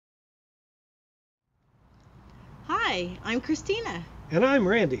Hi, I'm Christina. And I'm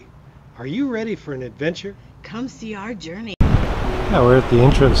Randy. Are you ready for an adventure? Come see our journey. Now we're at the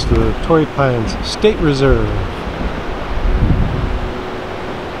entrance to the Torrey Pines State Reserve.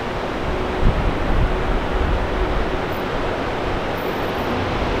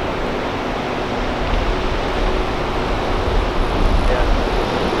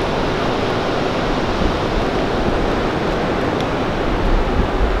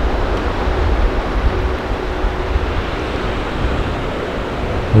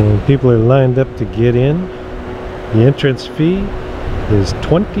 And people are lined up to get in. The entrance fee is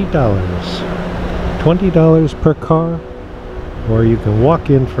 $20. $20 per car, or you can walk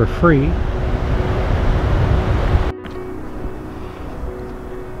in for free.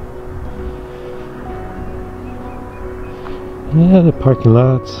 Yeah, the parking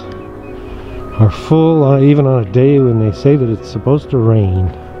lots are full, even on a day when they say that it's supposed to rain.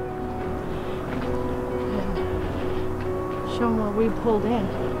 Show them where we pulled in.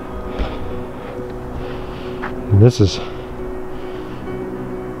 And this is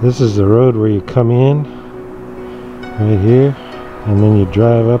the road where you come in right here, and then you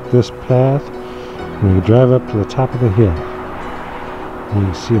drive up this path and you drive up to the top of the hill and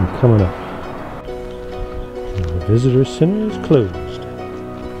you see them coming up. And the visitor center is closed.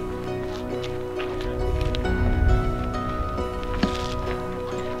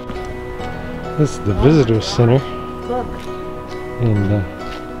 This is the visitor center. Look.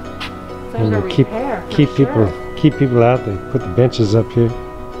 And they keep people out. They put the benches up here.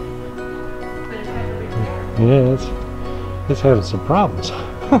 Yeah, it's having some problems.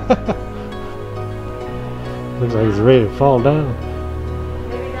 Looks like it's ready to fall down.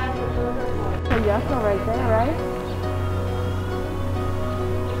 Maybe that's what those are for. A yucca right there, right?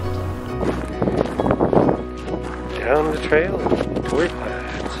 Down the trail, Torrey Pines.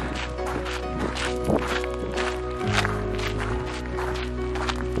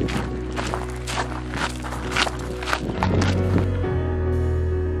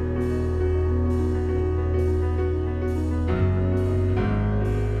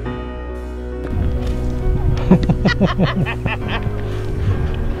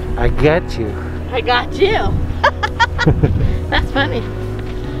 I got you. I got you. That's funny.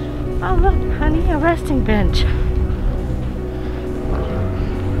 Oh look, honey, a resting bench.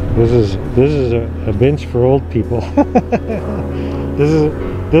 This is a bench for old people.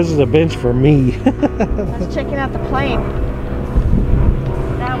 This is a bench for me. Let's checking out the plane.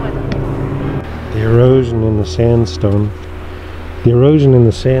 That one. The erosion in the sandstone. The erosion in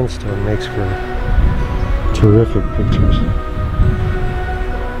the sandstone makes for terrific pictures.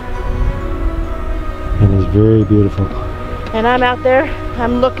 And it's very beautiful. And I'm out there,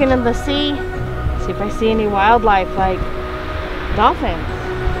 I'm looking in the sea, see if I see any wildlife like dolphins.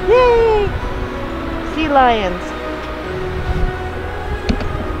 Yay! Sea lions.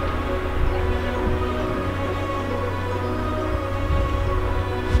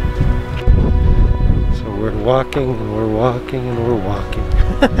 So we're walking and we're walking and we're walking.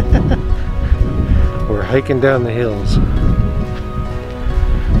 We're hiking down the hills.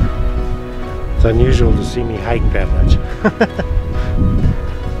 It's unusual to see me hike that much.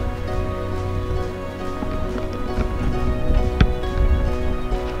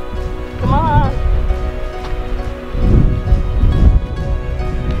 Come on.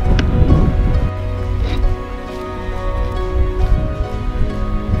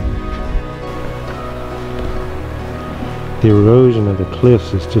 The erosion of the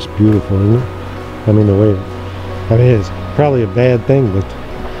cliffs is just beautiful, isn't it? I mean, the way, it's probably a bad thing, but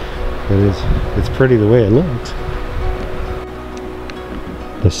it's pretty the way it looks.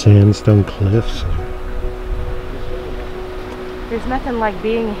 The sandstone cliffs. There's nothing like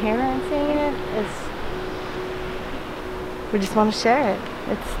being here and seeing it. We just want to share it.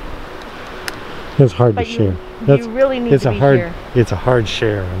 It's hard to share. You really need to be here. It's a hard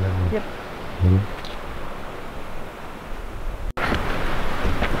share on that one. Yep. Mm-hmm.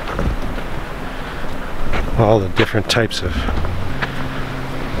 All the different types of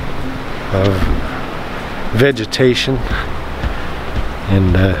vegetation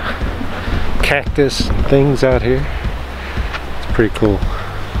and cactus and things out here. It's pretty cool.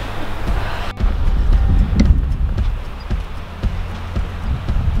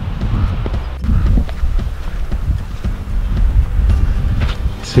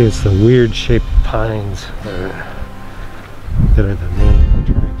 See, it's the weird shaped pines that are the main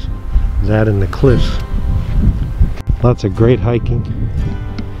attraction. That and the cliffs. Lots of great hiking.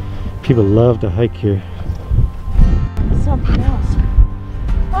 People love to hike here. Something else.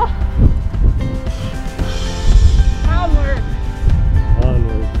 Oh. Onward.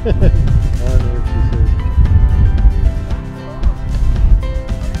 Onward. Onward, she says.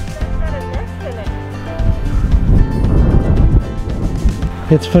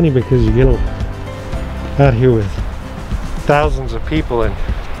 It's funny because you get out here with thousands of people and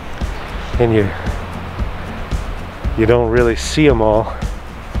you don't really see them all.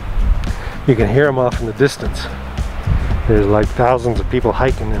 You can hear them off in the distance. There's like thousands of people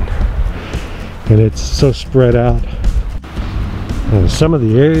hiking and it's so spread out. And some of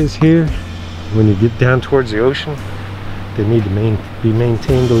the areas here, when you get down towards the ocean, they need to be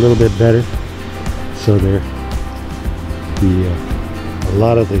maintained a little bit better. So a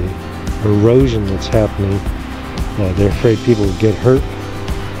lot of the erosion that's happening, they're afraid people will get hurt,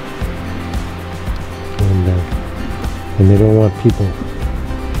 and they don't want people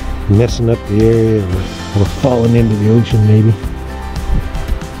messing up the area or falling into the ocean maybe.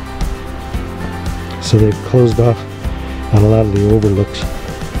 So they've closed off on a lot of the overlooks.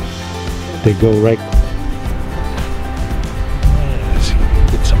 They go right.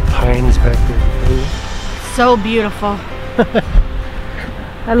 Get some pines back there. So beautiful.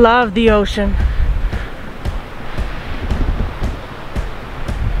 I love the ocean.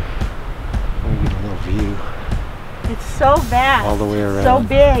 Let me get a little view. It's so vast. All the way around. So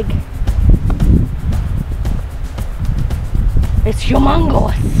big. It's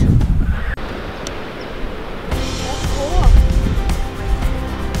humongous.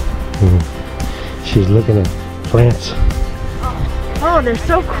 She's looking at plants. Oh, they're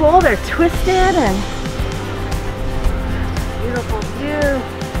so cool. They're twisted and beautiful view.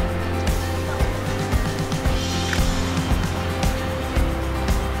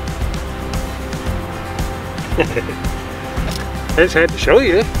 I just had to show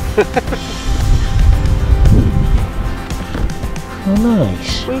you. Oh,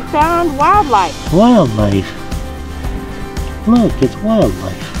 nice. We found wildlife. Wildlife. Look, it's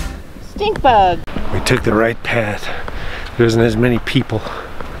wildlife. Stink bug. We took the right path. There isn't as many people.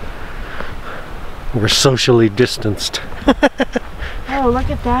 We're socially distanced. Oh, look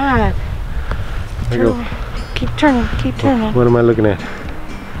at that. There you go. Keep turning, keep turning. What am I looking at?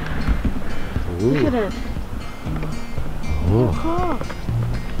 Ooh. Look at it. Oh. Cool.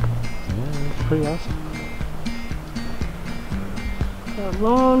 Yeah, that's pretty awesome. A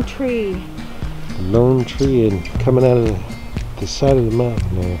lone tree. A lone tree and coming out of the side of the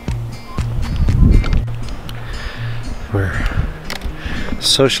mountain there. We're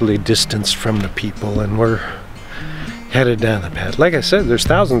socially distanced from the people and we're headed down the path. Like I said, there's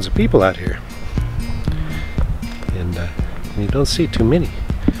thousands of people out here. And you don't see too many.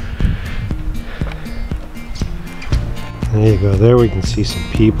 There you go. There we can see some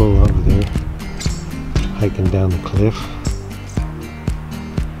people over there hiking down the cliff.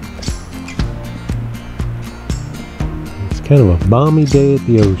 It's kind of a balmy day at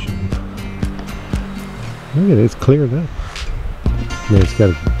the ocean. Look at it, it's cleared up. I mean, it's got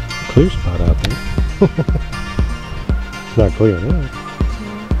a clear spot out there. It's not clear now.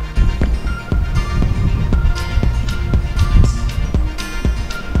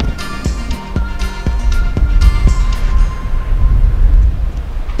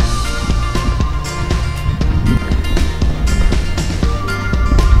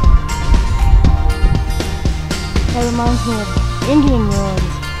 That reminds me of Indian ruins.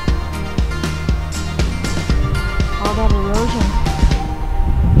 All that erosion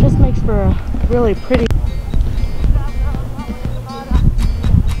just makes for a really pretty.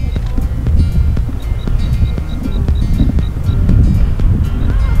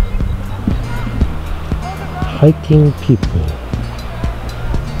 Hiking people.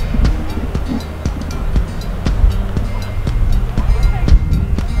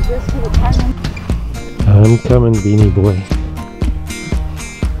 I'm coming, Beanie Boy.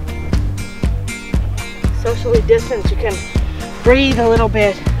 Socially distanced, you can breathe a little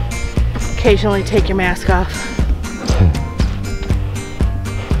bit. Occasionally take your mask off.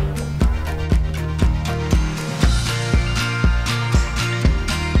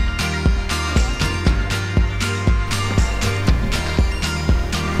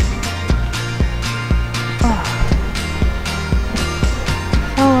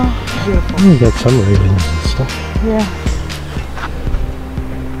 Oh, beautiful. You got some railings and stuff. Yeah.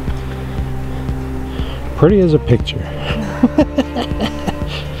 Pretty as a picture.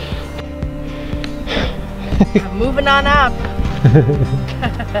 I'm moving on up.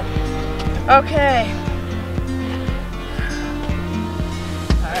 Okay.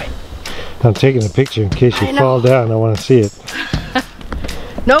 Alright. I'm taking a picture in case you fall down. I want to see it.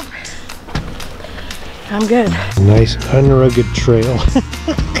 Nope. I'm good. Nice unrugged trail.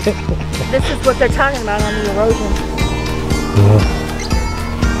 This is what they're talking about on the erosion. Yeah.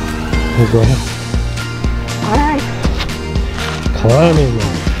 Here, go ahead. Alright. Climbing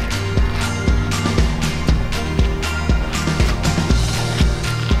there.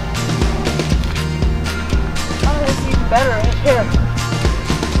 better right here.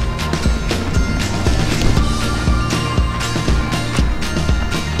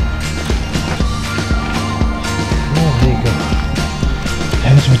 Oh, there you go.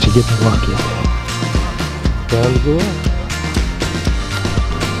 That's what you get to walk in. Down to go up.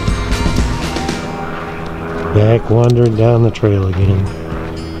 Back wandering down the trail again.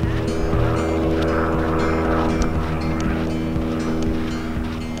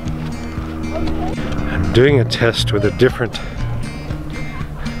 I'm doing a test with a different,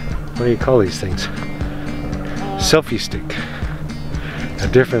 what do you call these things? Selfie stick. A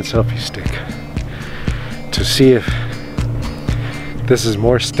different selfie stick. To see if this is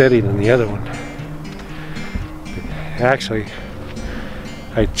more steady than the other one. Actually,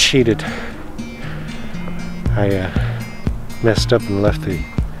 I cheated. I messed up and left the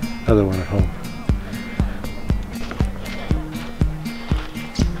other one at home.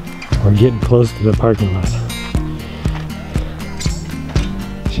 We're getting close to the parking lot.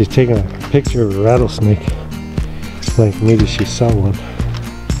 She's taking a picture of a rattlesnake. Like maybe she saw one.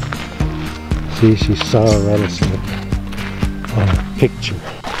 See, she saw a rattlesnake on a picture.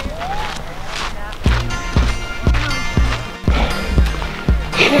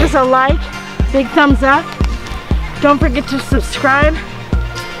 Give us a like, big thumbs up. Don't forget to subscribe.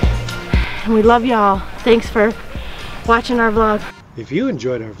 And we love y'all. Thanks for watching our vlog. If you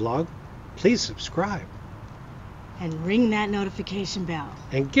enjoyed our vlog, please subscribe. And ring that notification bell.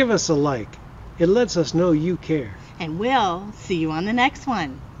 And give us a like. It lets us know you care. And we'll see you on the next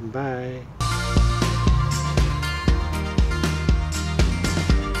one. Bye.